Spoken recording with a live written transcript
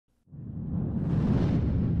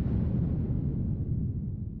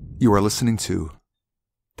You are listening to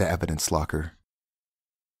The Evidence Locker.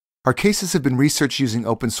 Our cases have been researched using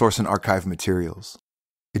open source and archive materials.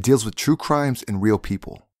 It deals with true crimes and real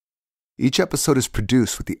people. Each episode is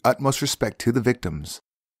produced with the utmost respect to the victims,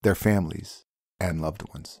 their families, and loved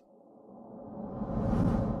ones.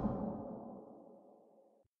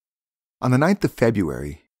 On the 9th of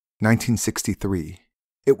February, 1963,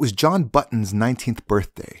 it was John Button's 19th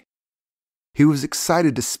birthday. He was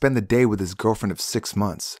excited to spend the day with his girlfriend of 6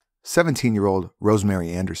 months, 17-year-old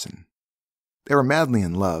Rosemary Anderson. They were madly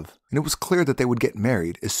in love, and it was clear that they would get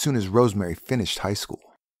married as soon as Rosemary finished high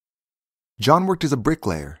school. John worked as a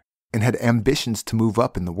bricklayer and had ambitions to move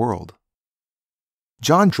up in the world.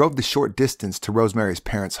 John drove the short distance to Rosemary's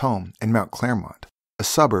parents' home in Mount Claremont, a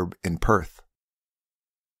suburb in Perth.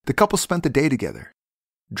 The couple spent the day together,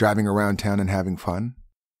 driving around town and having fun.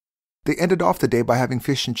 They ended off the day by having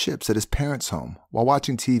fish and chips at his parents' home while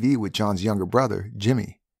watching TV with John's younger brother,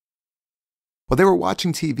 Jimmy. While they were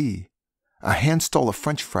watching TV, a hand stole a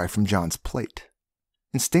French fry from John's plate.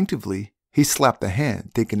 Instinctively, he slapped the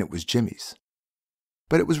hand, thinking it was Jimmy's.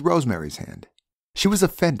 But it was Rosemary's hand. She was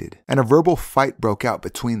offended, and a verbal fight broke out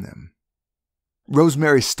between them.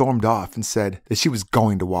 Rosemary stormed off and said that she was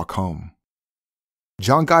going to walk home.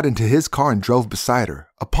 John got into his car and drove beside her,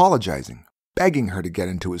 apologizing, begging her to get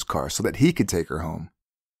into his car so that he could take her home.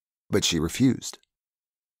 But she refused.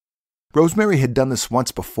 Rosemary had done this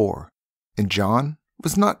once before, and John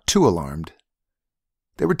was not too alarmed.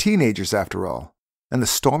 They were teenagers after all, and the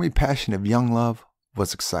stormy passion of young love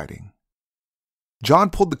was exciting. John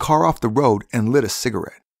pulled the car off the road and lit a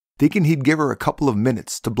cigarette, thinking he'd give her a couple of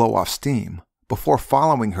minutes to blow off steam before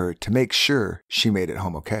following her to make sure she made it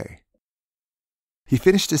home okay. He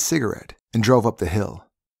finished his cigarette and drove up the hill.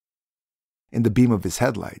 In the beam of his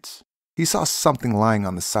headlights, he saw something lying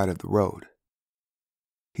on the side of the road.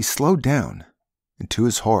 He slowed down, and to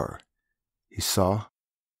his horror, he saw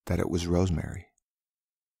that it was Rosemary.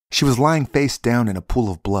 She was lying face down in a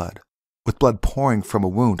pool of blood, with blood pouring from a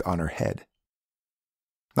wound on her head.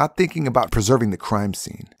 Not thinking about preserving the crime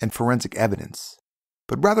scene and forensic evidence,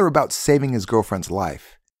 but rather about saving his girlfriend's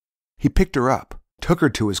life, he picked her up, took her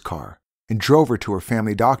to his car, and drove her to her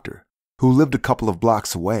family doctor, who lived a couple of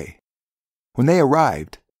blocks away. When they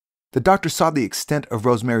arrived, the doctor saw the extent of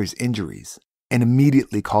Rosemary's injuries and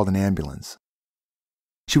immediately called an ambulance.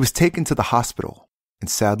 She was taken to the hospital and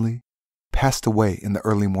sadly passed away in the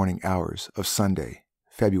early morning hours of Sunday,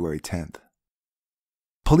 February 10th.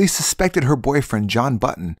 Police suspected her boyfriend, John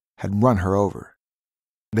Button, had run her over.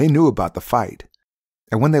 They knew about the fight,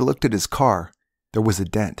 and when they looked at his car, there was a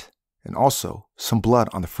dent and also some blood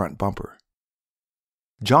on the front bumper.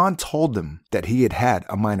 John told them that he had had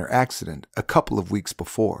a minor accident a couple of weeks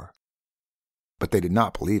before, but they did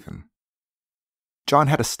not believe him. John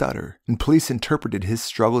had a stutter, and police interpreted his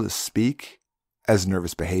struggle to speak as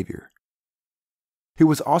nervous behavior. He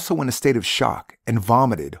was also in a state of shock and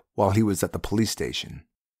vomited while he was at the police station.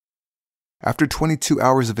 After 22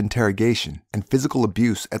 hours of interrogation and physical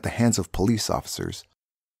abuse at the hands of police officers,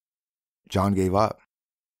 John gave up.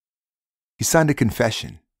 He signed a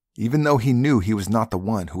confession, even though he knew he was not the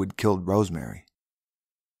one who had killed Rosemary.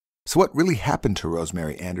 So what really happened to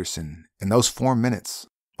Rosemary Anderson in those 4 minutes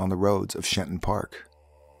on the roads of Shenton Park?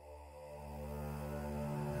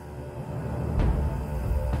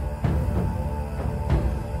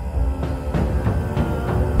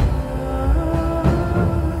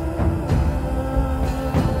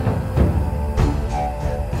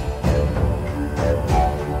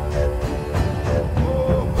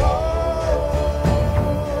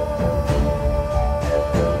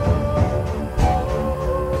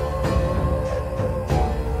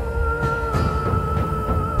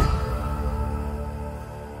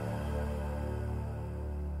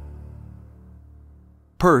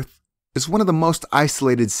 Perth is one of the most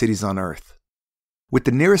isolated cities on Earth, with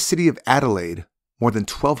the nearest city of Adelaide more than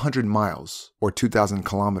 1,200 miles or 2,000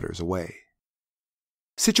 kilometers away.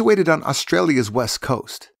 Situated on Australia's west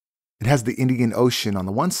coast, it has the Indian Ocean on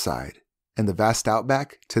the one side and the vast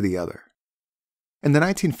outback to the other. In the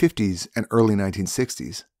 1950s and early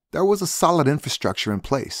 1960s, there was a solid infrastructure in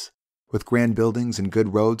place, with grand buildings and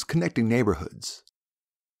good roads connecting neighborhoods.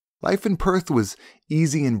 Life in Perth was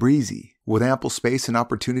easy and breezy, with ample space and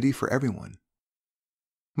opportunity for everyone.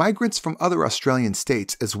 Migrants from other Australian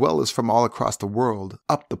states as well as from all across the world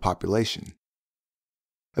upped the population.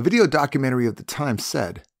 A video documentary of the time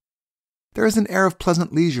said, "There is an air of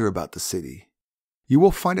pleasant leisure about the city. You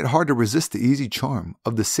will find it hard to resist the easy charm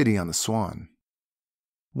of the city on the Swan."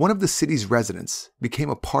 One of the city's residents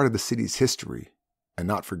became a part of the city's history, and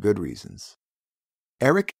not for good reasons.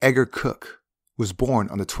 Eric Edgar Cooke was born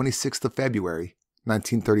on the 26th of February,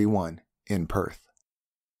 1931, in Perth.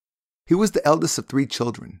 He was the eldest of 3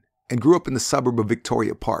 children and grew up in the suburb of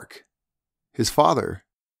Victoria Park. His father,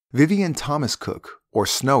 Vivian Thomas Cooke, or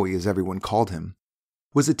Snowy as everyone called him,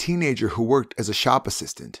 was a teenager who worked as a shop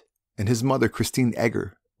assistant, and his mother, Christine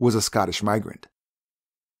Edgar, was a Scottish migrant.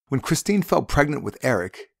 When Christine fell pregnant with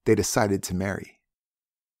Eric, they decided to marry.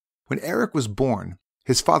 When Eric was born,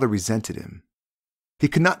 his father resented him. He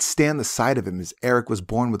could not stand the sight of him as Eric was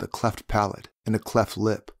born with a cleft palate and a cleft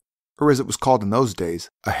lip, or as it was called in those days,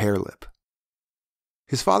 a hair lip.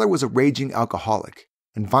 His father was a raging alcoholic,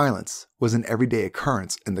 and violence was an everyday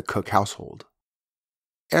occurrence in the Cooke household.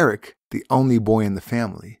 Eric, the only boy in the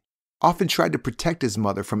family, often tried to protect his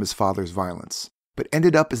mother from his father's violence, but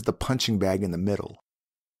ended up as the punching bag in the middle.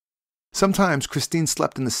 Sometimes Christine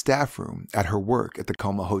slept in the staff room at her work at the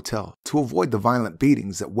Coma Hotel to avoid the violent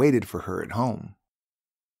beatings that waited for her at home.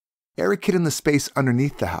 Eric hid in the space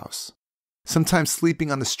underneath the house. Sometimes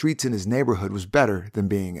sleeping on the streets in his neighborhood was better than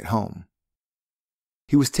being at home.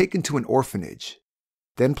 He was taken to an orphanage,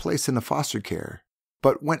 then placed in foster care,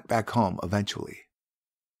 but went back home eventually.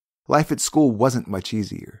 Life at school wasn't much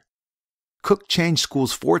easier. Cooke changed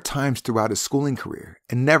schools 4 times throughout his schooling career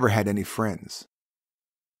and never had any friends.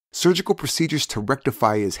 Surgical procedures to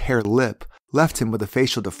rectify his hair lip left him with a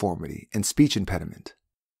facial deformity and speech impediment.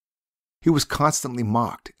 He was constantly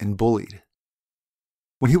mocked and bullied.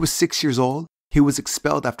 When he was 6 years old, he was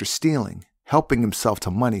expelled after stealing, helping himself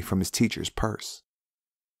to money from his teacher's purse.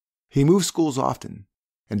 He moved schools often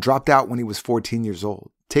and dropped out when he was 14 years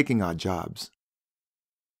old, taking odd jobs.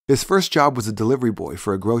 His first job was a delivery boy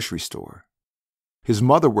for a grocery store. His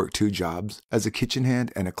mother worked 2 jobs as a kitchen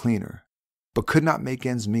hand and a cleaner, but could not make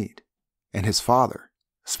ends meet, and his father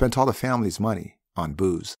spent all the family's money on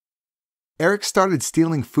booze. Eric started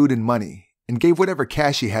stealing food and money and gave whatever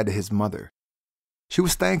cash he had to his mother. She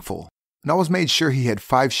was thankful and always made sure he had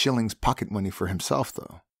 5 shillings pocket money for himself,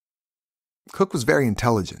 though. Cooke was very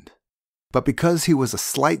intelligent, but because he was a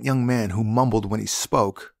slight young man who mumbled when he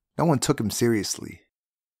spoke, no one took him seriously.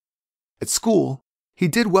 At school, he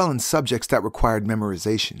did well in subjects that required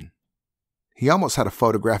memorization. He almost had a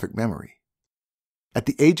photographic memory. At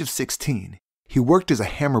the age of 16, he worked as a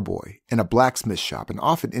hammer boy in a blacksmith shop and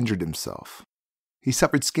often injured himself. He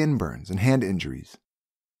suffered skin burns and hand injuries,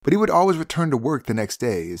 but he would always return to work the next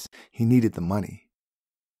day as he needed the money.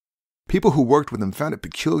 People who worked with him found it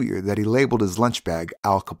peculiar that he labeled his lunch bag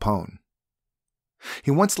Al Capone.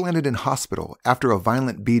 He once landed in hospital after a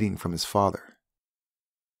violent beating from his father.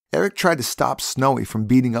 Eric tried to stop Snowy from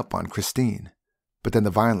beating up on Christine, but then the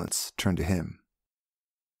violence turned to him.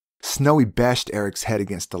 Snowy bashed Eric's head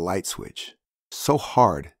against the light switch, so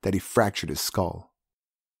hard that he fractured his skull.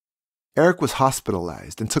 Eric was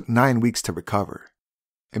hospitalized and took 9 weeks to recover.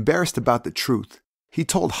 Embarrassed about the truth, he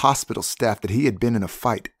told hospital staff that he had been in a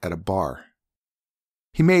fight at a bar.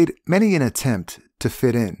 He made many an attempt to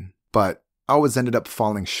fit in, but always ended up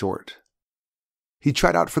falling short. He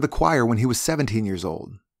tried out for the choir when he was 17 years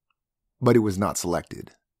old, but he was not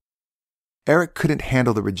selected. Eric couldn't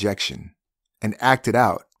handle the rejection and acted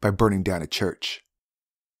out by burning down a church.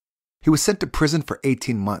 He was sent to prison for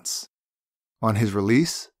 18 months. On his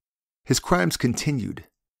release, his crimes continued.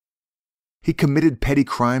 He committed petty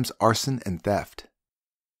crimes, arson, and theft.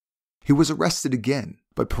 He was arrested again,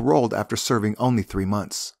 but paroled after serving only 3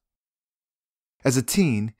 months. As a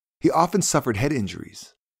teen, he often suffered head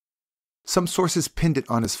injuries. Some sources pinned it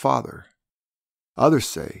on his father. Others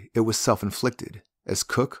say it was self-inflicted, as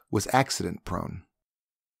Cooke was accident-prone.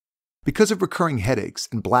 Because of recurring headaches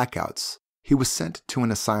and blackouts, he was sent to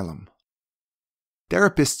an asylum.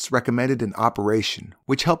 Therapists recommended an operation,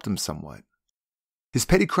 which helped him somewhat. His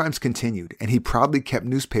petty crimes continued, and he proudly kept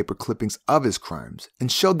newspaper clippings of his crimes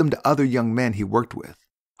and showed them to other young men he worked with,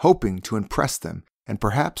 hoping to impress them and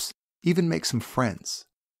perhaps even make some friends.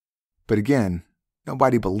 But again,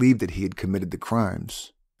 nobody believed that he had committed the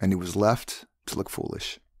crimes, and he was left to look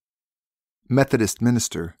foolish. Methodist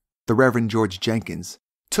minister, the Reverend George Jenkins,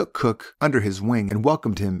 took Cooke under his wing and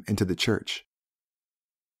welcomed him into the church.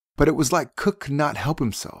 But it was like Cooke could not help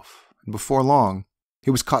himself, and before long, he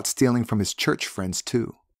was caught stealing from his church friends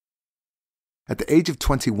too. At the age of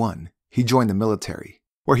 21, he joined the military,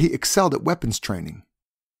 where he excelled at weapons training.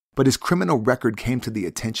 But his criminal record came to the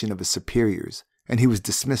attention of his superiors, and he was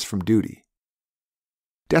dismissed from duty.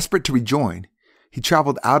 Desperate to rejoin, he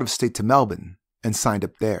traveled out of state to Melbourne and signed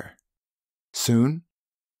up there. Soon,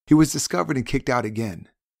 he was discovered and kicked out again,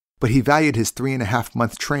 but he valued his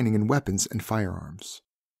 3.5-month training in weapons and firearms.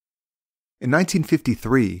 In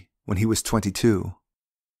 1953, when he was 22,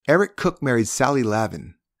 Eric Cooke married Sally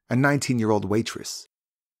Lavin, a 19-year-old waitress.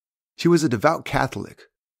 She was a devout Catholic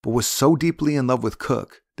but was so deeply in love with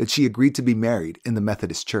Cooke that she agreed to be married in the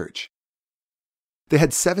Methodist Church. They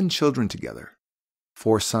had 7 children together,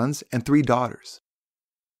 4 sons and 3 daughters.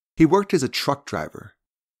 He worked as a truck driver.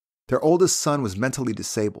 Their oldest son was mentally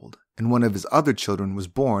disabled, and one of his other children was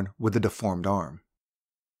born with a deformed arm.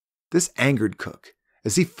 This angered Cooke,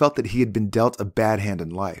 as he felt that he had been dealt a bad hand in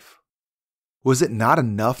life. Was it not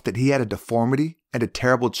enough that he had a deformity and a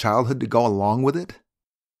terrible childhood to go along with it?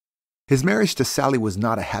 His marriage to Sally was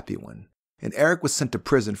not a happy one, and Eric was sent to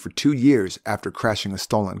prison for 2 years after crashing a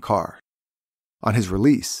stolen car. On his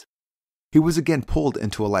release, he was again pulled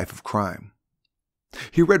into a life of crime.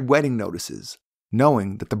 He read wedding notices,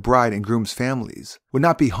 knowing that the bride and groom's families would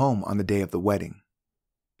not be home on the day of the wedding.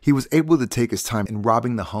 He was able to take his time in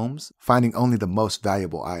robbing the homes, finding only the most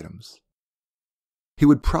valuable items. He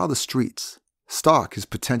would prowl the streets, stalk his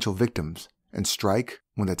potential victims, and strike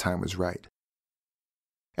when the time was right.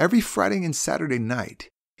 Every Friday and Saturday night,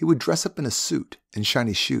 he would dress up in a suit and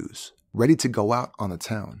shiny shoes, ready to go out on the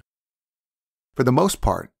town. For the most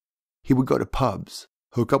part, he would go to pubs,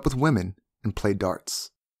 hook up with women, and play darts.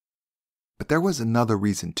 But there was another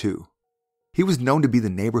reason too. He was known to be the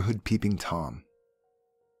neighborhood peeping Tom.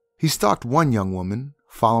 He stalked one young woman,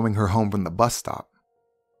 following her home from the bus stop.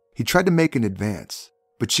 He tried to make an advance,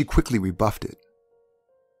 but she quickly rebuffed it.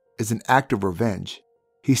 As an act of revenge,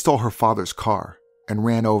 he stole her father's car and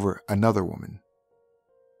ran over another woman.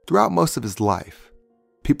 Throughout most of his life,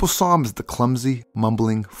 people saw him as the clumsy,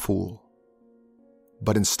 mumbling fool.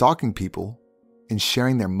 But in stalking people, in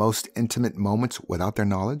sharing their most intimate moments without their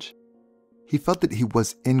knowledge, he felt that he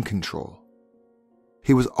was in control.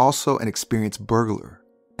 He was also an experienced burglar,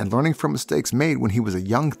 and learning from mistakes made when he was a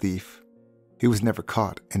young thief, he was never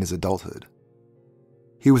caught in his adulthood.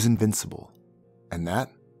 He was invincible, and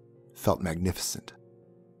that felt magnificent.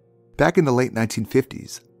 Back in the late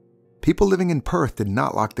 1950s, people living in Perth did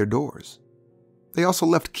not lock their doors. They also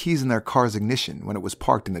left keys in their car's ignition when it was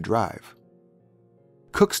parked in the drive.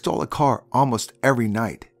 Cooke stole a car almost every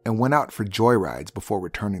night and went out for joyrides before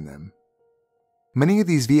returning them. Many of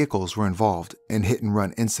these vehicles were involved in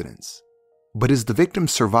hit-and-run incidents, but as the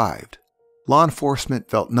victims survived, law enforcement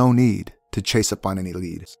felt no need to chase up on any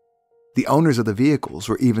leads. The owners of the vehicles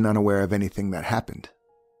were even unaware of anything that happened.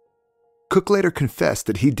 Cooke later confessed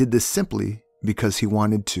that he did this simply because he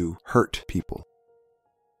wanted to hurt people.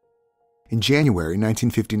 In January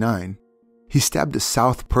 1959, he stabbed a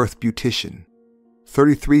South Perth beautician,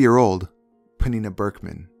 33-year-old Penina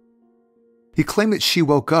Berkman. He claimed that she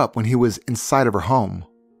woke up when he was inside of her home,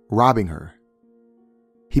 robbing her.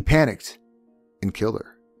 He panicked and killed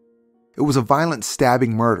her. It was a violent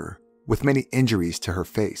stabbing murder with many injuries to her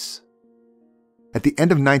face. At the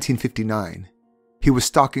end of 1959, he was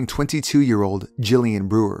stalking 22-year-old Gillian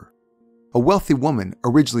Brewer, a wealthy woman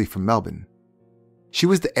originally from Melbourne. She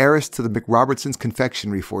was the heiress to the McRobertson's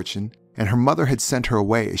confectionery fortune, and her mother had sent her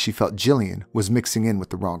away as she felt Gillian was mixing in with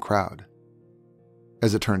the wrong crowd.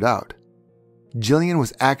 As it turned out, Gillian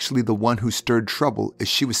was actually the one who stirred trouble as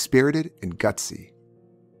she was spirited and gutsy.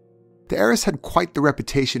 The heiress had quite the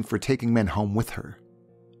reputation for taking men home with her.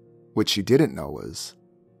 What she didn't know was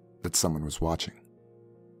that someone was watching.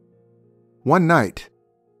 One night,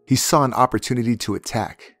 he saw an opportunity to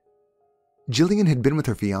attack. Gillian had been with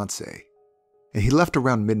her fiancé, and he left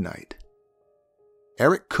around midnight.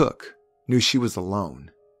 Eric Cooke knew she was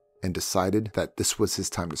alone and decided that this was his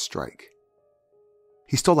time to strike.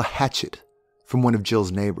 He stole a hatchet from one of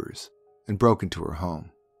Jill's neighbors and broke into her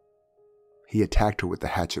home. He attacked her with the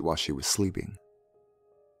hatchet while she was sleeping.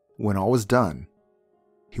 When all was done,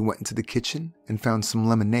 he went into the kitchen and found some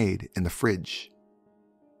lemonade in the fridge.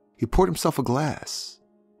 He poured himself a glass,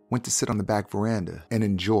 went to sit on the back veranda and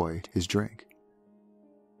enjoy his drink.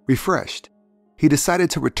 Refreshed, he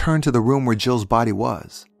decided to return to the room where Jill's body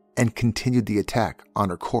was and continued the attack on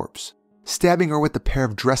her corpse, stabbing her with a pair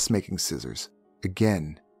of dressmaking scissors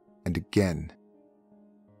again and again.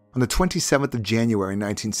 On the 27th of January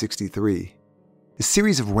 1963, a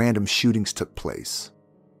series of random shootings took place.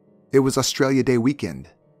 It was Australia Day weekend,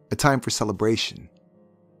 a time for celebration.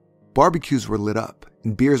 Barbecues were lit up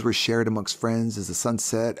and beers were shared amongst friends as the sun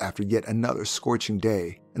set after yet another scorching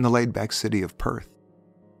day in the laid-back city of Perth.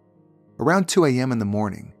 Around 2 a.m. in the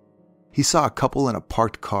morning, he saw a couple in a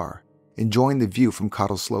parked car enjoying the view from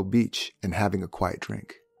Cottesloe Beach and having a quiet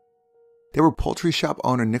drink. They were poultry shop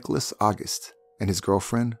owner Nicholas August and his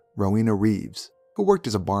girlfriend, Rowena Reeves, who worked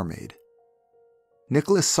as a barmaid.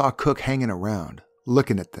 Nicholas saw Cooke hanging around,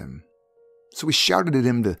 looking at them, so he shouted at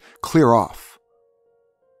him to clear off.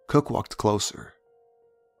 Cooke walked closer.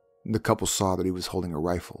 The couple saw that he was holding a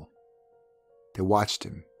rifle. They watched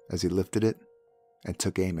him as he lifted it and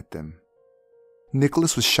took aim at them.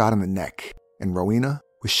 Nicholas was shot in the neck, and Rowena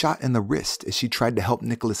was shot in the wrist as she tried to help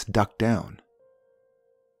Nicholas duck down.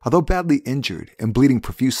 Although badly injured and bleeding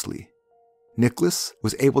profusely, Nicholas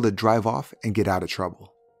was able to drive off and get out of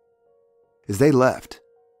trouble. As they left,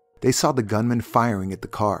 they saw the gunman firing at the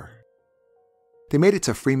car. They made it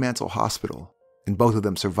to Fremantle Hospital, and both of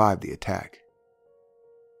them survived the attack.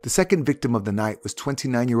 The second victim of the night was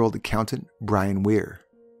 29-year-old accountant Brian Weir.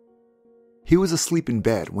 He was asleep in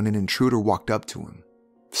bed when an intruder walked up to him,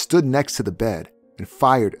 stood next to the bed, and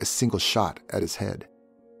fired a single shot at his head.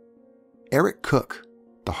 Eric Cooke,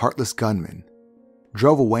 the heartless gunman,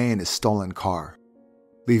 drove away in his stolen car,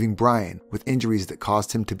 leaving Brian with injuries that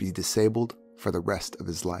caused him to be disabled for the rest of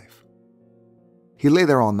his life. He lay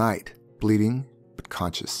there all night, bleeding but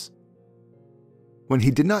conscious. When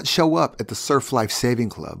he did not show up at the Surf Life Saving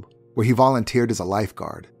Club, where he volunteered as a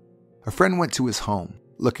lifeguard, a friend went to his home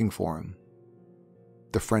looking for him.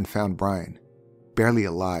 The friend found Brian, barely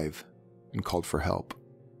alive, and called for help.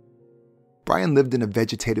 Brian lived in a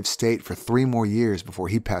vegetative state for 3 more years before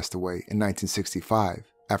he passed away in 1965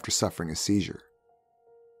 after suffering a seizure.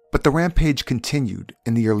 But the rampage continued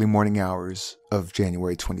in the early morning hours of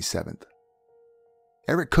January 27th.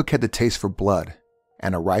 Eric Cooke had the taste for blood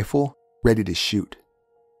and a rifle ready to shoot.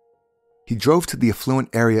 He drove to the affluent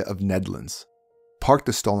area of Nedlands, parked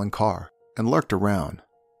the stolen car, and lurked around,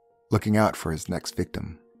 looking out for his next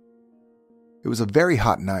victim. It was a very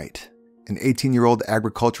hot night. An 18-year-old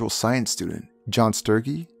agricultural science student, John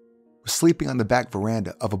Sturgey, was sleeping on the back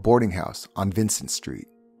veranda of a boarding house on Vinson Street.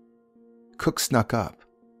 Cooke snuck up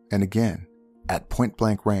and again, at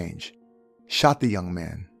point-blank range, shot the young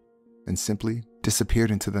man and simply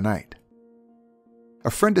disappeared into the night.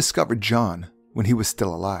 A friend discovered John when he was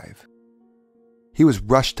still alive. He was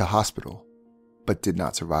rushed to hospital, but did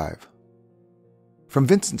not survive. From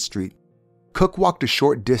Vinson Street, Cooke walked a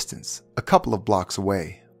short distance, a couple of blocks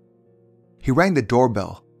away. He rang the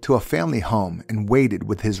doorbell to a family home and waited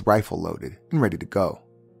with his rifle loaded and ready to go.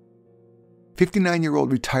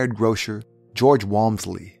 59-year-old retired grocer George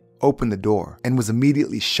Walmsley opened the door and was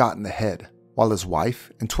immediately shot in the head, while his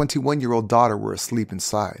wife and 21-year-old daughter were asleep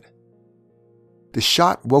inside. The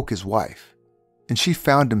shot woke his wife, and she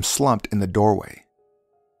found him slumped in the doorway.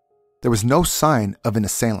 There was no sign of an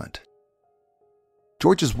assailant.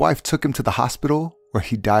 George's wife took him to the hospital, where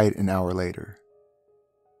he died an hour later.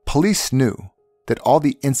 Police knew that all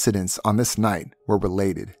the incidents on this night were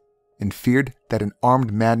related and feared that an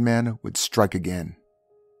armed madman would strike again.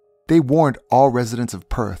 They warned all residents of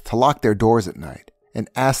Perth to lock their doors at night and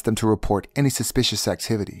asked them to report any suspicious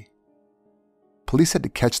activity. Police had to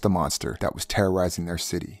catch the monster that was terrorizing their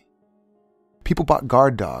city. People bought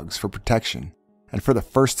guard dogs for protection and for the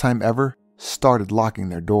first time ever started locking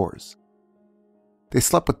their doors. They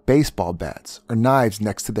slept with baseball bats or knives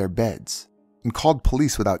next to their beds and called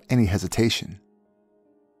police without any hesitation.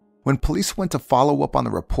 When police went to follow up on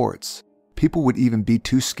the reports, people would even be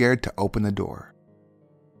too scared to open the door.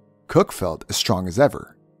 Cooke felt as strong as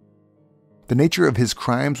ever. The nature of his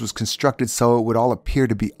crimes was constructed so it would all appear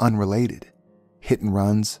to be unrelated. Hit and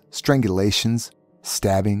runs, strangulations,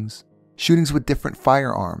 stabbings, shootings with different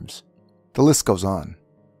firearms. The list goes on.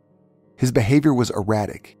 His behavior was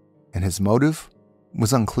erratic, and his motive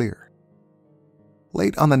was unclear.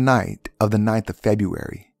 Late on the night of the 9th of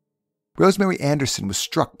February, Rosemary Anderson was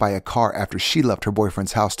struck by a car after she left her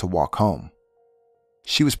boyfriend's house to walk home.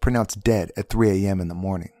 She was pronounced dead at 3 a.m. in the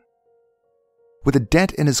morning. With a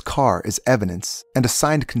dent in his car as evidence and a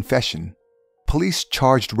signed confession, police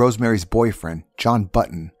charged Rosemary's boyfriend, John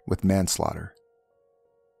Button, with manslaughter.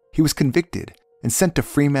 He was convicted and sent to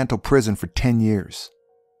Fremantle Prison for 10 years.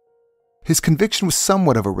 His conviction was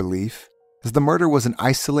somewhat of a relief, as the murder was an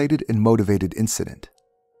isolated and motivated incident.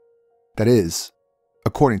 That is,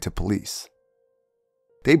 according to police.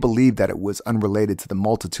 They believed that it was unrelated to the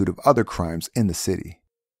multitude of other crimes in the city.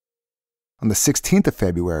 On the 16th of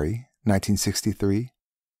February, 1963,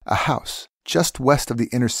 a house just west of the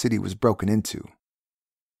inner city was broken into.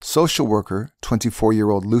 Social worker,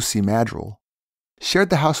 24-year-old Lucy Madrill, shared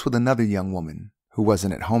the house with another young woman who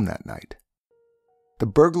wasn't at home that night. The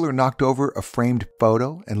burglar knocked over a framed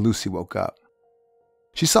photo and Lucy woke up.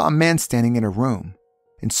 She saw a man standing in her room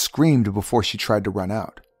and screamed before she tried to run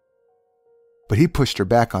out. But he pushed her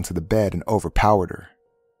back onto the bed and overpowered her.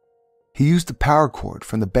 He used the power cord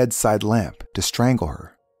from the bedside lamp to strangle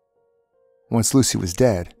her. Once Lucy was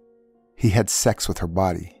dead, he had sex with her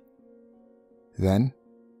body. Then,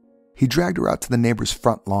 he dragged her out to the neighbor's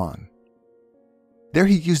front lawn. There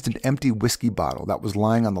he used an empty whiskey bottle that was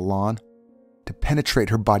lying on the lawn to penetrate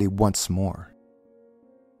her body once more.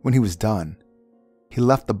 When he was done, he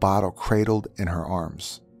left the bottle cradled in her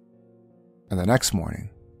arms. and the next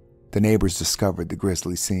morning, the neighbors discovered the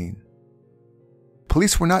grisly scene.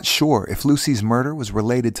 Police were not sure if Lucy's murder was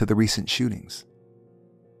related to the recent shootings.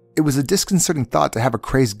 It was a disconcerting thought to have a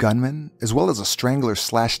crazed gunman, as well as a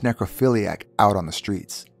strangler/necrophiliac, out on the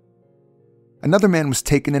streets. Another man was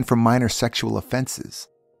taken in for minor sexual offenses,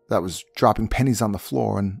 that was dropping pennies on the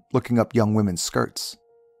floor and looking up young women's skirts.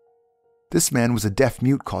 This man was a deaf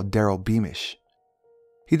mute called Daryl Beamish.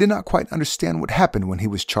 He did not quite understand what happened when he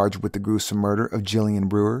was charged with the gruesome murder of Jillian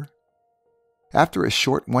Brewer. After a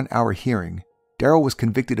short 1-hour hearing, Daryl was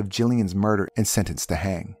convicted of Jillian's murder and sentenced to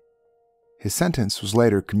hang. His sentence was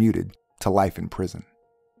later commuted to life in prison.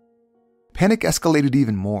 Panic escalated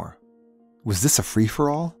even more. Was this a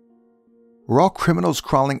free-for-all? Were all criminals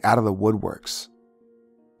crawling out of the woodworks?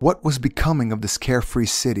 What was becoming of this carefree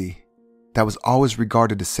city that was always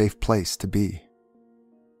regarded a safe place to be?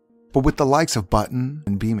 But with the likes of Button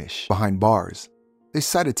and Beamish behind bars, they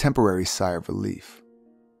sighed a temporary sigh of relief.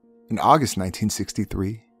 In August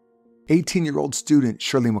 1963, 18-year-old student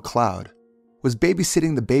Shirley MacLeod was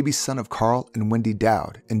babysitting the baby son of Carl and Wendy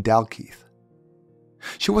Dowd in Dalkeith.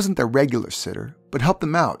 She wasn't their regular sitter, but helped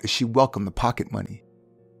them out as she welcomed the pocket money.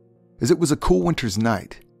 As it was a cool winter's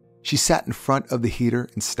night, she sat in front of the heater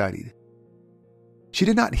and studied. She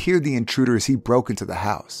did not hear the intruder as he broke into the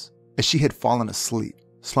house, as she had fallen asleep,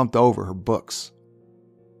 slumped over her books.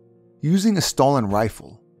 Using a stolen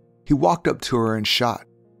rifle, he walked up to her and shot,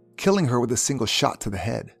 killing her with a single shot to the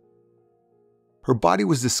head. Her body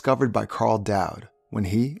was discovered by Carl Dowd when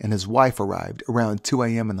he and his wife arrived around 2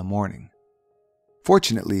 a.m. in the morning.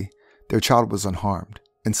 Fortunately, their child was unharmed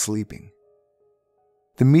and sleeping.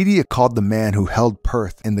 The media called the man who held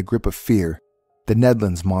Perth in the grip of fear the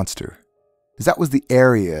Nedlands Monster, as that was the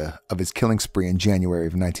area of his killing spree in January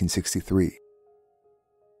of 1963.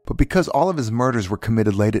 But because all of his murders were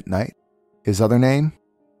committed late at night, his other name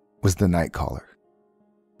was the Night Caller.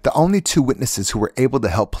 The only two witnesses who were able to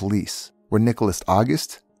help police were Nicholas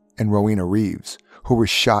August and Rowena Reeves, who were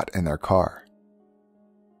shot in their car.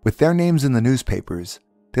 With their names in the newspapers,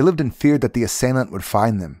 they lived in fear that the assailant would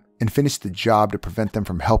find them and finish the job to prevent them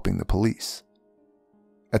from helping the police.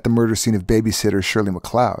 At the murder scene of babysitter Shirley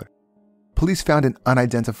MacLeod, police found an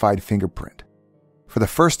unidentified fingerprint. For the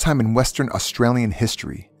first time in Western Australian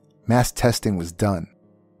history, mass testing was done.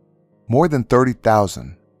 More than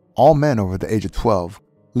 30,000, all men over the age of 12,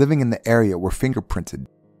 living in the area were fingerprinted.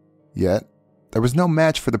 Yet, there was no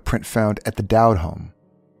match for the print found at the Dowd home.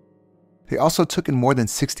 They also took in more than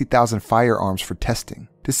 60,000 firearms for testing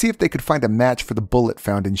to see if they could find a match for the bullet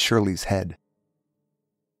found in Shirley's head.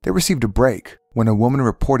 They received a break when a woman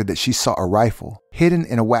reported that she saw a rifle hidden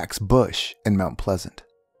in a wax bush in Mount Pleasant.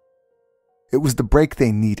 It was the break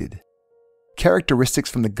they needed. Characteristics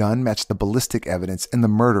from the gun matched the ballistic evidence in the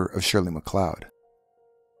murder of Shirley MacLeod.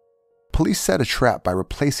 Police set a trap by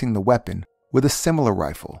replacing the weapon with a similar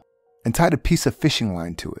rifle and tied a piece of fishing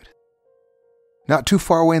line to it. Not too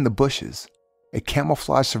far away in the bushes, a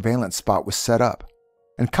camouflage surveillance spot was set up,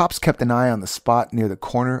 and cops kept an eye on the spot near the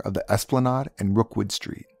corner of the Esplanade and Rookwood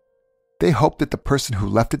Street. They hoped that the person who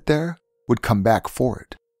left it there would come back for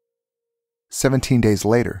it. 17 days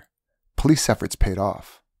later, police efforts paid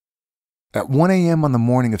off. At 1 a.m. on the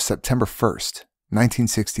morning of September 1st,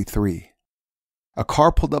 1963, a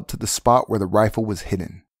car pulled up to the spot where the rifle was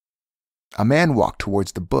hidden. A man walked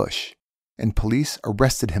towards the bush, and police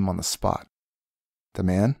arrested him on the spot. The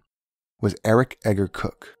man was Eric Edgar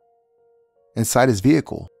Cooke. Inside his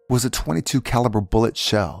vehicle was a .22 caliber bullet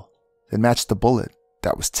shell that matched the bullet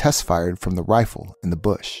that was test fired from the rifle in the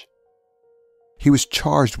bush. He was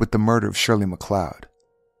charged with the murder of Shirley MacLeod.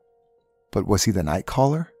 But was he the Night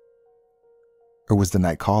Caller? Or was the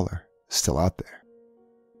Night Caller still out there?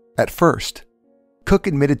 At first, Cooke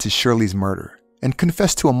admitted to Shirley's murder and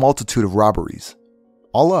confessed to a multitude of robberies.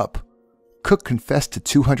 All up, Cooke confessed to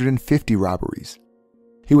 250 robberies.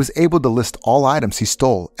 He was able to list all items he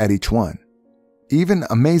stole at each one, even,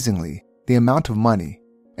 amazingly, the amount of money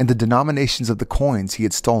and the denominations of the coins he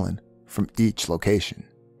had stolen from each location.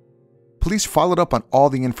 Police followed up on all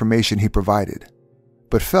the information he provided,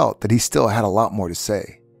 but felt that he still had a lot more to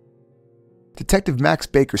say. Detective Max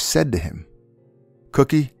Baker said to him,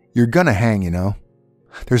 "Cookie, you're gonna hang, you know.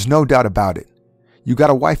 There's no doubt about it. You got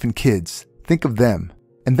a wife and kids. Think of them,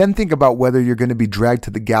 and then think about whether you're going to be dragged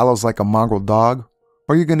to the gallows like a mongrel dog,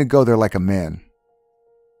 or you're going to go there like a man."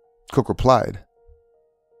 Cooke replied,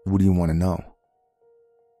 "What do you want to know?"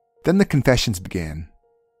 Then the confessions began.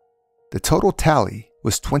 The total tally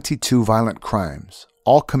was 22 violent crimes,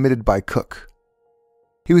 all committed by Cooke.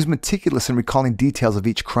 He was meticulous in recalling details of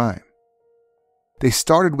each crime. They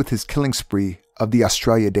started with his killing spree of the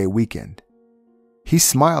Australia Day weekend. He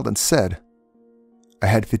smiled and said, I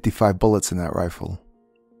had 55 bullets in that rifle.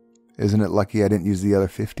 Isn't it lucky I didn't use the other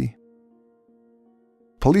 50?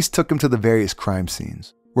 Police took him to the various crime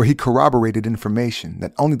scenes, where he corroborated information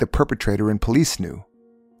that only the perpetrator and police knew,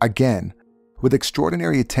 again, with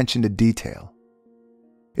extraordinary attention to detail.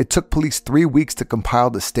 It took police 3 weeks to compile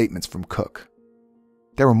the statements from Cooke.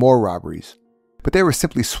 There were more robberies, but they were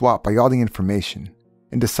simply swapped by all the information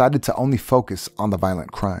and decided to only focus on the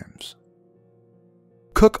violent crimes.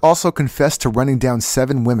 Cooke also confessed to running down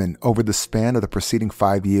 7 women over the span of the preceding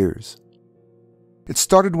 5 years. It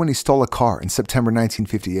started when he stole a car in September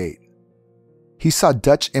 1958. He saw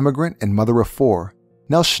Dutch immigrant and mother of 4,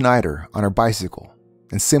 Nell Schneider, on her bicycle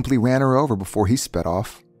and simply ran her over before he sped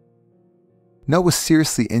off. Noel was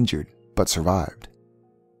seriously injured, but survived.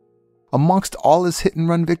 Amongst all his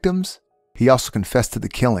hit-and-run victims, he also confessed to the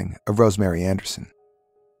killing of Rosemary Anderson.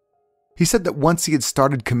 He said that once he had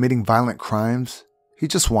started committing violent crimes, he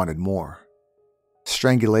just wanted more.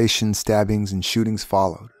 Strangulation, stabbings, and shootings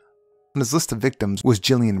followed. On his list of victims was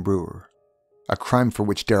Gillian Brewer, a crime for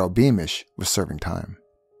which Daryl Beamish was serving time.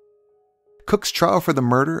 Cooke's trial for the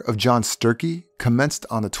murder of John Sturkey commenced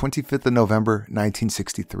on the 25th of November,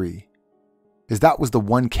 1963, as that was the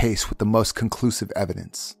one case with the most conclusive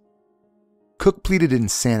evidence. Cooke pleaded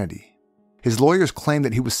insanity. His lawyers claimed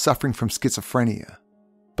that he was suffering from schizophrenia,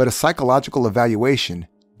 but a psychological evaluation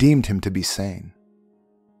deemed him to be sane.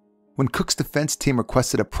 When Cooke's defense team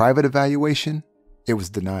requested a private evaluation, it was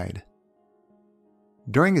denied.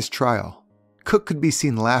 During his trial, Cooke could be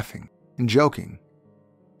seen laughing and joking,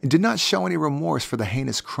 and did not show any remorse for the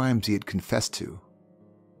heinous crimes he had confessed to.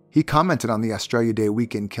 He commented on the Australia Day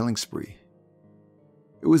weekend killing spree.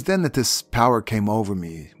 It was then that this power came over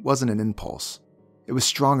me. It wasn't an impulse. It was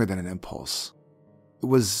stronger than an impulse. It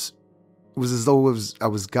was as though I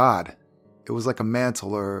was God. It was like a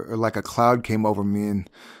mantle or like a cloud came over me, and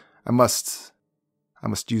I must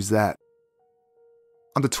use that.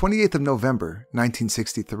 On the 28th of November,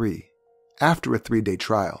 1963, after a 3-day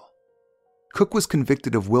trial, Cooke was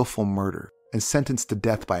convicted of willful murder and sentenced to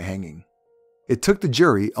death by hanging. It took the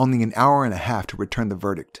jury only an hour and a half to return the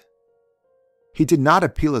verdict. He did not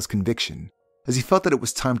appeal his conviction, as he felt that it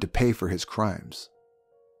was time to pay for his crimes.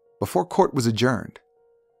 Before court was adjourned,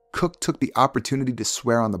 Cooke took the opportunity to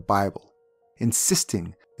swear on the Bible,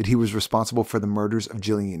 insisting that he was responsible for the murders of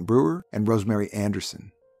Gillian Brewer and Rosemary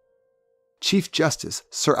Anderson. Chief Justice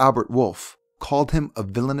Sir Albert Wolfe called him a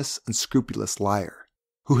villainous, unscrupulous liar,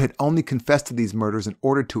 who had only confessed to these murders in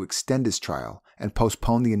order to extend his trial and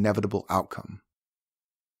postpone the inevitable outcome.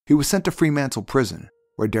 He was sent to Fremantle Prison,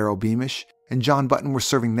 where Daryl Beamish and John Button were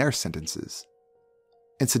serving their sentences.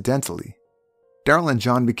 Incidentally, Daryl and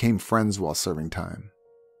John became friends while serving time.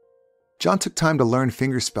 John took time to learn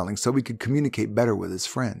fingerspelling so he could communicate better with his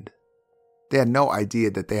friend. They had no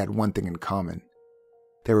idea that they had one thing in common.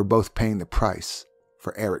 They were both paying the price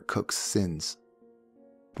for Eric Cooke's sins.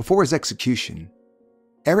 Before his execution,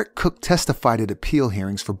 Eric Cooke testified at appeal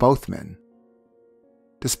hearings for both men.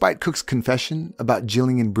 Despite Cooke's confession about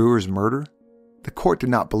Gillian Brewer's murder, the court did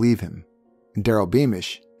not believe him, and Daryl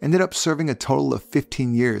Beamish ended up serving a total of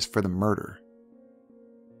 15 years for the murder.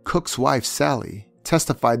 Cooke's wife, Sally,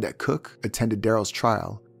 testified that Cooke attended Daryl's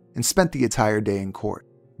trial and spent the entire day in court,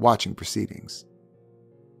 watching proceedings.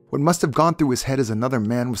 What must have gone through his head as another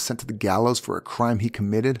man was sent to the gallows for a crime he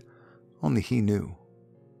committed, only he knew.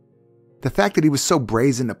 The fact that he was so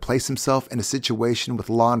brazen to place himself in a situation with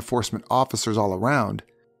law enforcement officers all around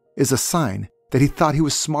is a sign that he thought he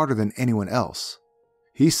was smarter than anyone else.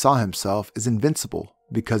 He saw himself as invincible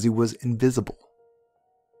because he was invisible.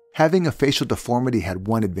 Having a facial deformity had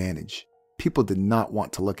one advantage. People did not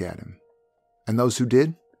want to look at him, and those who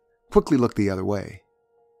did quickly looked the other way.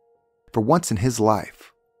 For once in his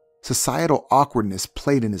life, societal awkwardness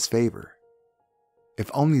played in his favor.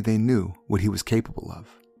 If only they knew what he was capable of.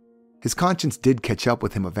 His conscience did catch up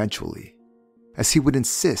with him eventually, as he would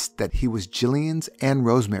insist that he was Gillian's and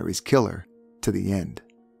Rosemary's killer to the end.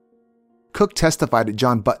 Cooke testified at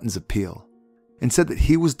John Button's appeal and said that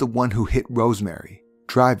he was the one who hit Rosemary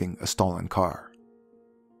driving a stolen car.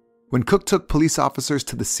 When Cooke took police officers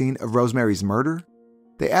to the scene of Rosemary's murder,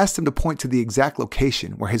 they asked him to point to the exact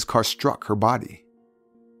location where his car struck her body.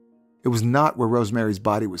 It was not where Rosemary's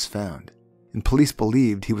body was found, and police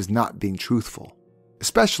believed he was not being truthful,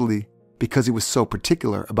 especially because he was so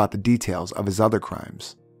particular about the details of his other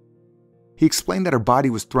crimes. He explained that her body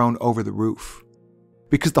was thrown over the roof.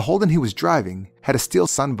 Because the Holden he was driving had a steel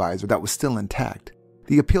sun visor that was still intact,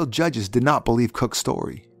 the appeal judges did not believe Cooke's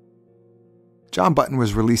story. John Button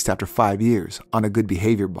was released after 5 years on a good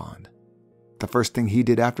behavior bond. The first thing he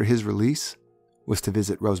did after his release was to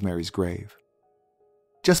visit Rosemary's grave.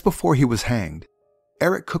 Just before he was hanged,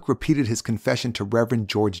 Eric Cooke repeated his confession to Reverend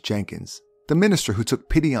George Jenkins, the minister who took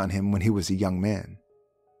pity on him when he was a young man.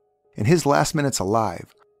 In his last minutes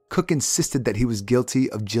alive, Cooke insisted that he was guilty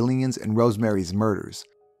of Jillian's and Rosemary's murders,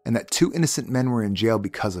 and that 2 innocent men were in jail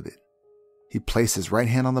because of it. He placed his right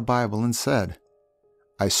hand on the Bible and said,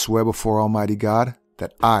 "I swear before Almighty God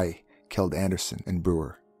that I killed Anderson and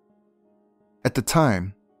Brewer." At the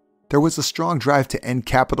time, there was a strong drive to end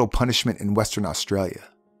capital punishment in Western Australia.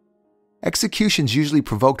 Executions usually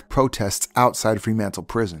provoked protests outside Fremantle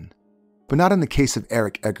Prison, but not in the case of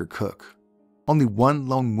Eric Edgar Cooke. Only one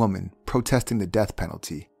lone woman protesting the death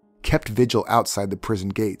penalty kept vigil outside the prison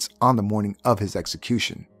gates on the morning of his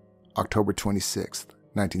execution, October 26,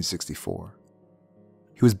 1964.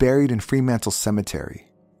 He was buried in Fremantle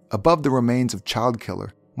Cemetery, above the remains of child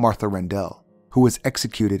killer Martha Rendell, who was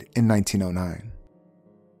executed in 1909.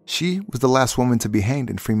 She was the last woman to be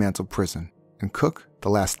hanged in Fremantle Prison, and Cooke the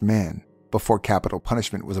last man before capital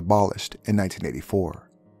punishment was abolished in 1984.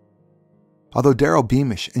 Although Daryl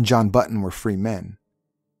Beamish and John Button were free men,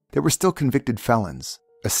 they were still convicted felons,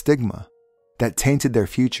 a stigma that tainted their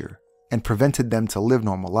future and prevented them to live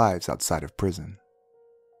normal lives outside of prison.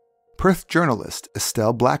 Perth journalist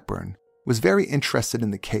Estelle Blackburn was very interested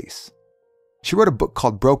in the case. She wrote a book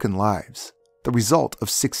called Broken Lives, the result of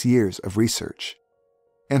 6 years of research.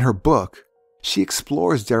 In her book, she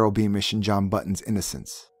explores Daryl Beamish and John Button's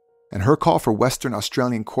innocence, and her call for Western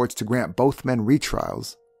Australian courts to grant both men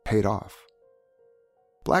retrials paid off.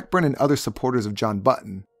 Blackburn and other supporters of John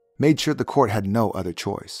Button made sure the court had no other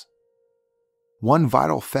choice. One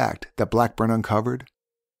vital fact that Blackburn uncovered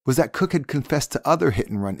was that Cooke had confessed to other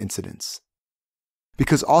hit-and-run incidents.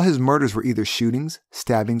 Because all his murders were either shootings,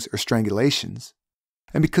 stabbings, or strangulations,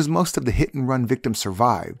 and because most of the hit-and-run victims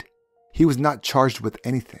survived, he was not charged with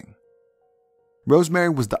anything. Rosemary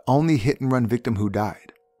was the only hit-and-run victim who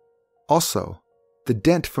died. Also, the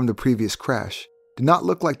dent from the previous crash did not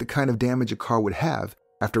look like the kind of damage a car would have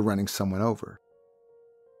after running someone over.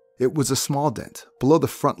 It was a small dent below the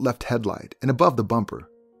front left headlight and above the bumper,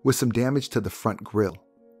 with some damage to the front grille.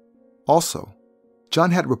 Also,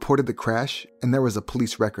 John had reported the crash and there was a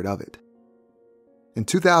police record of it. In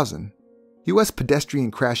 2000, U.S.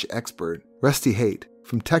 pedestrian crash expert Rusty Haight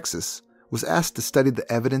from Texas was asked to study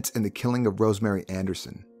the evidence in the killing of Rosemary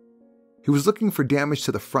Anderson. He was looking for damage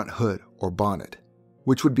to the front hood or bonnet,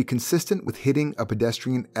 which would be consistent with hitting a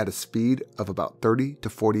pedestrian at a speed of about 30 to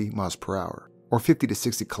 40 miles per hour, or 50 to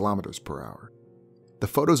 60 kilometers per hour. The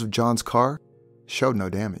photos of John's car showed no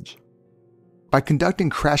damage. By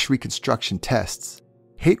conducting crash reconstruction tests,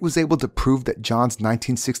 Haight was able to prove that John's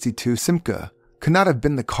 1962 Simca could not have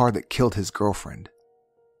been the car that killed his girlfriend.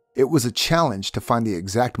 It was a challenge to find the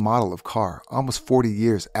exact model of car almost 40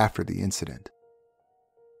 years after the incident.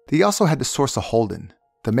 They also had to source a Holden,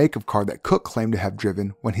 the make of car that Cooke claimed to have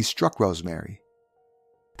driven when he struck Rosemary.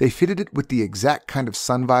 They fitted it with the exact kind of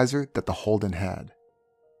sun visor that the Holden had.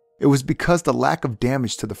 It was because the lack of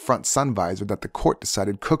damage to the front sun visor that the court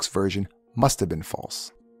decided Cooke's version must have been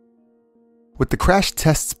false. What the crash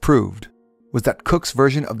tests proved was that Cooke's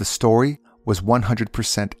version of the story was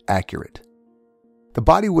 100% accurate. The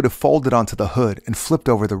body would have folded onto the hood and flipped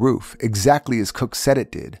over the roof, exactly as Cooke said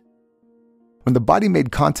it did. When the body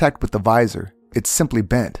made contact with the visor, it simply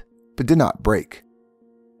bent, but did not break.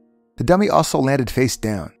 The dummy also landed face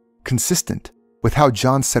down, consistent with how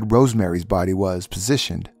John said Rosemary's body was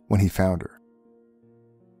positioned when he found her.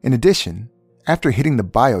 In addition, after hitting the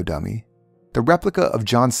bio dummy, the replica of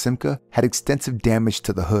John's Simca had extensive damage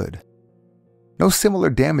to the hood. No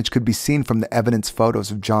similar damage could be seen from the evidence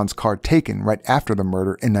photos of John's car taken right after the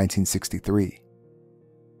murder in 1963.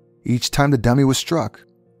 Each time the dummy was struck,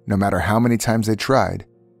 no matter how many times they tried,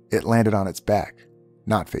 it landed on its back,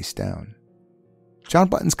 not face down. John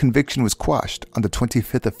Button's conviction was quashed on the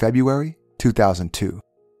 25th of February, 2002.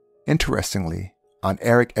 Interestingly, on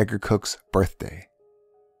Eric Edgar Cooke's birthday.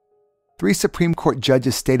 3 Supreme Court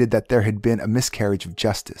judges stated that there had been a miscarriage of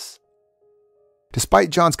justice. Despite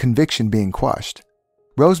John's conviction being quashed,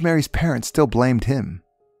 Rosemary's parents still blamed him.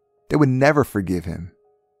 They would never forgive him.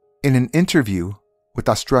 In an interview with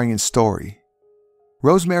Australian Story,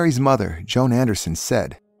 Rosemary's mother, Joan Anderson,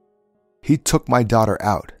 said, "He took my daughter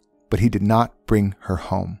out, but he did not bring her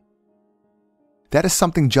home." That is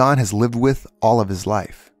something John has lived with all of his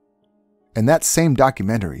life. In that same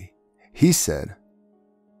documentary, he said,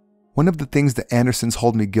 "One of the things the Andersons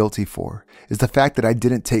hold me guilty for is the fact that I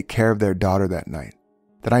didn't take care of their daughter that night,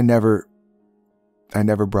 that I never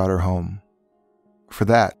brought her home. For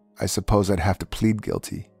that, I suppose I'd have to plead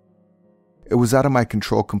guilty. It was out of my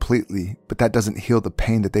control completely, but that doesn't heal the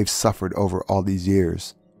pain that they've suffered over all these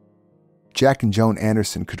years." Jack and Joan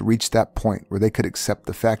Anderson could reach that point where they could accept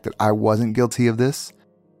the fact that I wasn't guilty of this,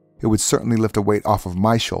 it would certainly lift a weight off of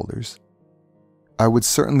my shoulders. I would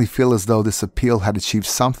certainly feel as though this appeal had achieved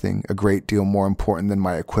something a great deal more important than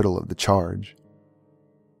my acquittal of the charge.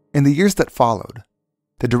 In the years that followed,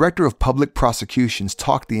 the Director of Public Prosecutions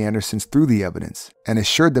talked the Andersons through the evidence and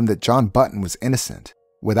assured them that John Button was innocent,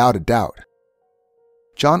 without a doubt.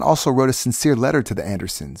 John also wrote a sincere letter to the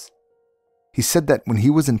Andersons. He said that when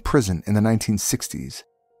he was in prison in the 1960s,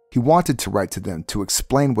 he wanted to write to them to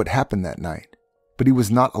explain what happened that night, but he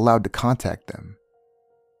was not allowed to contact them.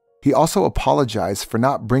 He also apologized for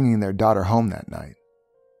not bringing their daughter home that night.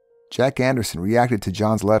 Jack Anderson reacted to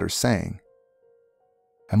John's letter saying,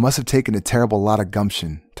 "I must have taken a terrible lot of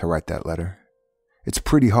gumption to write that letter. It's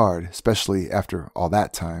pretty hard, especially after all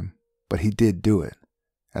that time, but he did do it,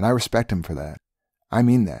 and I respect him for that. I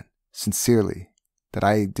mean that, sincerely, that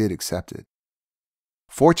I did accept it."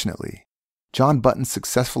 Fortunately, John Button's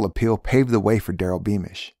successful appeal paved the way for Daryl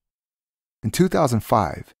Beamish. In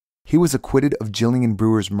 2005, he was acquitted of Gillian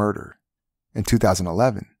Brewer's murder. In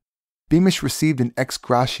 2011, Beamish received an ex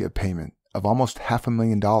gratia payment of almost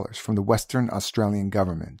 $500,000 from the Western Australian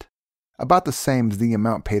government, about the same as the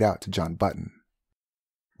amount paid out to John Button.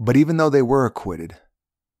 But even though they were acquitted,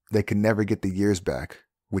 they could never get the years back,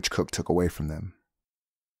 which Cooke took away from them.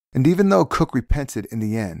 And even though Cooke repented in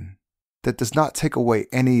the end, that does not take away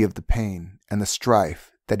any of the pain and the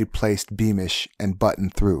strife that he placed Beamish and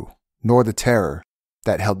Button through, nor the terror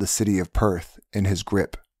that held the city of Perth in his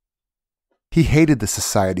grip. He hated the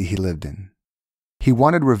society he lived in. He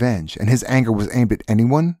wanted revenge, and his anger was aimed at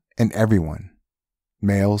anyone and everyone.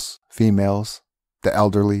 Males, females, the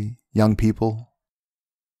elderly, young people.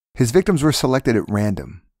 His victims were selected at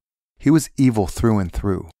random. He was evil through and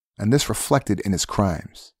through, and this reflected in his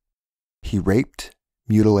crimes. He raped,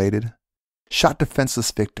 mutilated, shot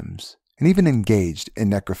defenseless victims, and even engaged in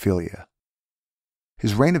necrophilia.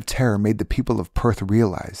 His reign of terror made the people of Perth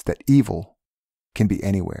realize that evil can be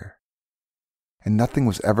anywhere, and nothing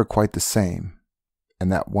was ever quite the same in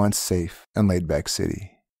that once safe and laid-back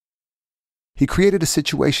city. He created a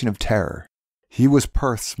situation of terror. He was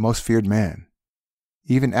Perth's most feared man.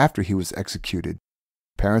 Even after he was executed,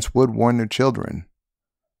 parents would warn their children,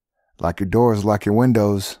 "Lock your doors, lock your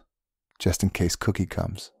windows, just in case Cookie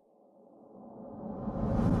comes."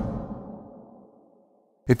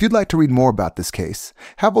 If you'd like to read more about this case,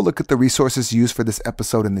 have a look at the resources used for this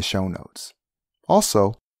episode in the show notes.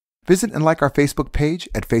 Also, visit and like our Facebook page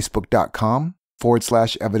at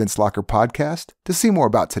facebook.com/Evidence Locker Podcast to see more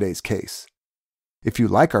about today's case. If you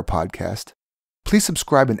like our podcast, please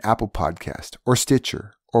subscribe in Apple Podcast or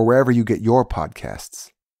Stitcher or wherever you get your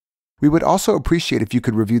podcasts. We would also appreciate if you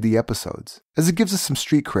could review the episodes, as it gives us some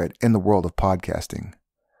street cred in the world of podcasting.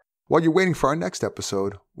 While you're waiting for our next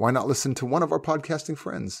episode, why not listen to one of our podcasting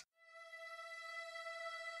friends?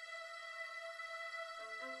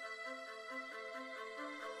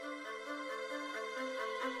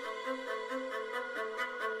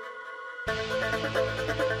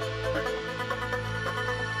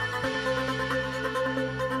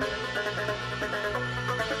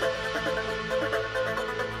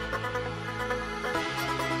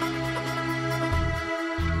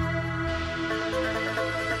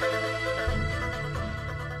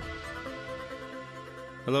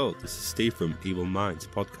 Hello, this is Steve from Evil Minds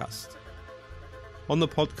Podcast. On the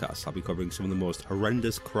podcast, I'll be covering some of the most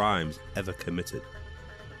horrendous crimes ever committed.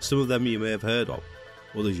 Some of them you may have heard of,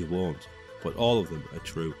 others you won't, but all of them are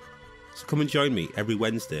true. So come and join me every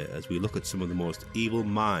Wednesday as we look at some of the most evil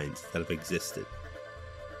minds that have existed.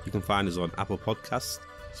 You can find us on Apple Podcasts,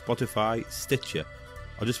 Spotify, Stitcher,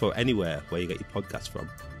 or just about anywhere where you get your podcasts from.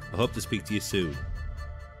 I hope to speak to you soon.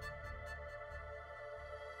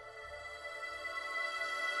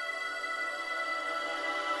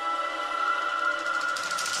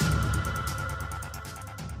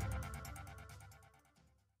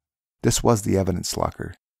 This was the Evidence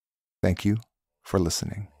Locker. Thank you for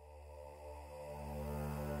listening.